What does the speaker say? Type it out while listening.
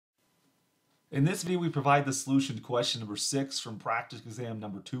In this video, we provide the solution to question number 6 from practice exam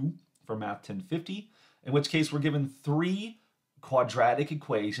number 2 for Math 1050, in which case we're given 3 quadratic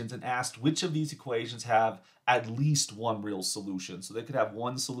equations and asked which of these equations have at least one real solution. So they could have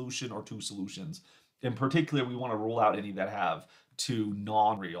one solution or 2 solutions. In particular, we want to rule out any that have 2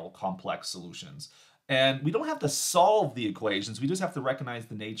 non-real complex solutions. And we don't have to solve the equations, we just have to recognize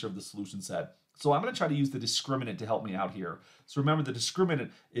the nature of the solution set. So I'm going to try to use the discriminant to help me out here. So remember, the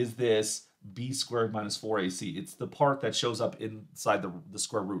discriminant is this b squared minus 4ac. It's the part that shows up inside the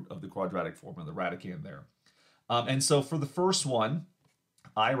square root of the quadratic formula, the radicand there. And so for the first one,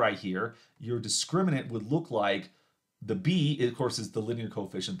 I right here, your discriminant would look like the b, of course, is the linear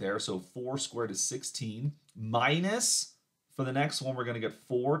coefficient there. So 4 squared is 16 minus, for the next one, we're going to get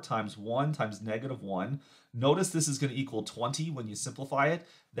 4 times 1 times negative 1. Notice this is going to equal 20 when you simplify it.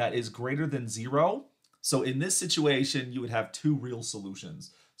 That is greater than 0. So in this situation, you would have 2 real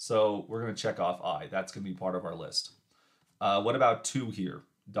solutions. So we're going to check off I. That's going to be part of our list. What about 2 here?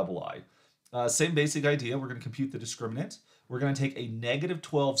 Double I. Same basic idea. We're going to compute the discriminant. We're going to take a negative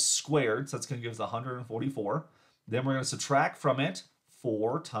 12 squared, so that's going to give us 144. Then we're going to subtract from it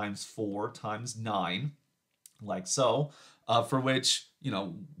 4 times 9, like so, for which,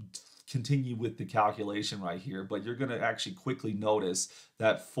 continue with the calculation right here, but you're going to actually quickly notice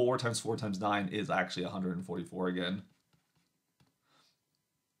that 4 times 9 is actually 144 again.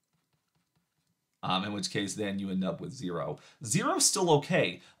 In which case then you end up with 0. 0 is still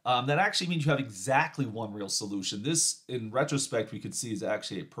okay. That actually means you have exactly one real solution. This, in retrospect, we could see is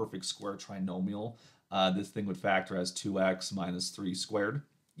actually a perfect square trinomial. This thing would factor as 2x minus 3 squared.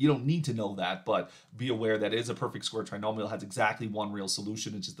 You don't need to know that, but be aware that it is a perfect square trinomial. It has exactly one real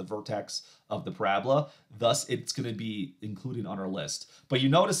solution, which is the vertex of the parabola. Thus, it's going to be included on our list. But you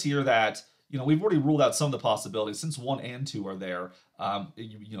notice here that we've already ruled out some of the possibilities since 1 and 2 are there.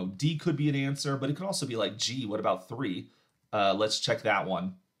 D could be an answer, but it could also be like G. What about 3? Let's check that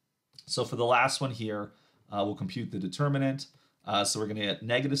one. So for the last one here, we'll compute the determinant. So we're going to get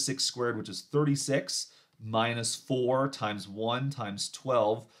negative 6 squared, which is 36, minus 4 times 1 times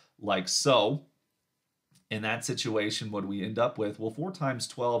 12, like so. In that situation, what do we end up with? Well, 4 times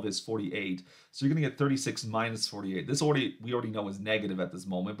 12 is 48. So you're going to get 36 minus 48. This we already know is negative at this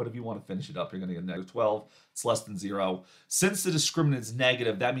moment, but if you want to finish it up, you're going to get negative 12. It's less than 0. Since the discriminant is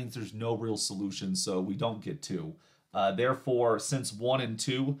negative, that means there's no real solution, so we don't get 2. Therefore, since 1 and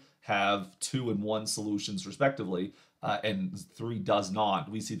 2 have 2 and 1 solutions respectively, and 3 does not,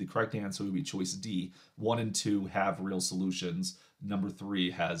 we see the correct answer would be choice D. 1 and 2 have real solutions. Number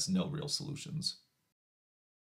 3 has no real solutions.